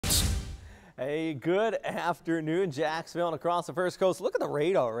Hey, good afternoon, Jacksonville and across the First Coast. Look at the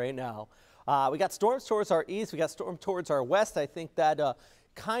radar right now. We got storms towards our east. We got storm towards our west. I think that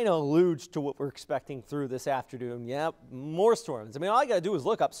kind of alludes to what we're expecting through this afternoon. Yep, more storms. I mean, all you got to do is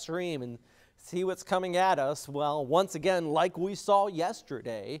look upstream and see what's coming at us. Well, once again, like we saw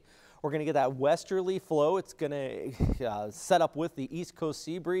yesterday, we're going to get that westerly flow. It's going to set up with the East Coast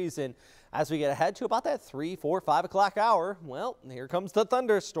sea breeze. And as we get ahead to about that 3, 4, 5 o'clock hour, well, here comes the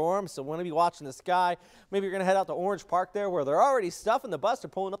thunderstorm. So want to be watching the sky. Maybe you're going to head out to Orange Park there where they're already stuffing the bus. They're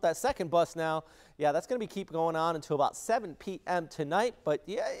pulling up that second bus now. Yeah, that's going to keep going on until about 7 p.m. tonight. But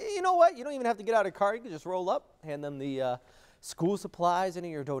yeah, you know what? You don't even have to get out of your car. You can just roll up, hand them the school supplies, any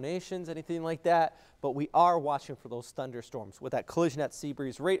of your donations, anything like that. But we are watching for those thunderstorms with that collision at sea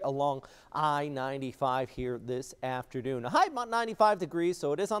breeze right along I-95 here this afternoon. A high about 95 degrees,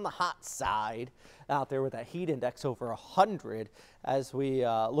 so it is on the hot side out there with that heat index over 100 as we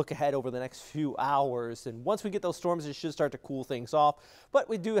look ahead over the next few hours. And once we get those storms, it should start to cool things off. But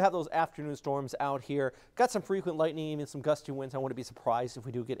we do have those afternoon storms out here. Got some frequent lightning, even some gusty winds. I wouldn't be surprised if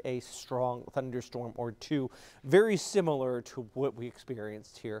we do get a strong thunderstorm or two, very similar to what we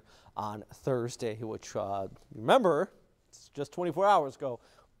experienced here on Thursday, which remember, it's just 24 hours ago.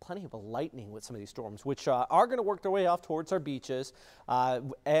 Plenty of lightning with some of these storms, which are going to work their way off towards our beaches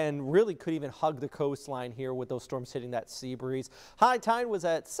and really could even hug the coastline here with those storms hitting that sea breeze. High tide was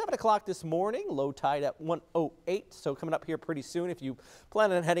at 7 o'clock this morning, low tide at 1:08. So coming up here pretty soon, if you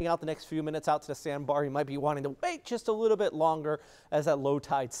plan on heading out the next few minutes out to the sandbar, you might be wanting to wait just a little bit longer as that low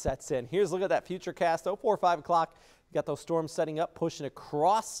tide sets in. Here's a look at that future cast, though, 4 or 5 o'clock. You got those storms setting up, pushing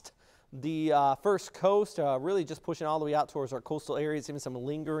across the First Coast, really just pushing all the way out towards our coastal areas, even some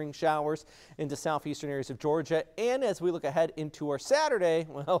lingering showers into southeastern areas of Georgia. And as we look ahead into our Saturday,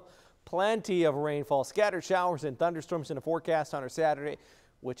 well, plenty of rainfall, scattered showers and thunderstorms in the forecast on our Saturday,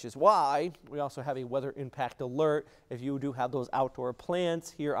 which is why we also have a weather impact alert if you do have those outdoor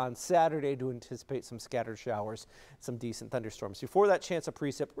plans here on Saturday to anticipate some scattered showers, some decent thunderstorms. Before that chance of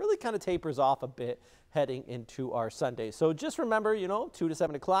precip really kind of tapers off a bit heading into our Sunday. So just remember, 2 to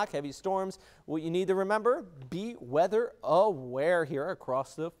 7 o'clock, heavy storms. What you need to remember, be weather aware here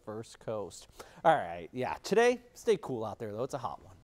across the First Coast. All right, yeah, today, stay cool out there though. It's a hot one.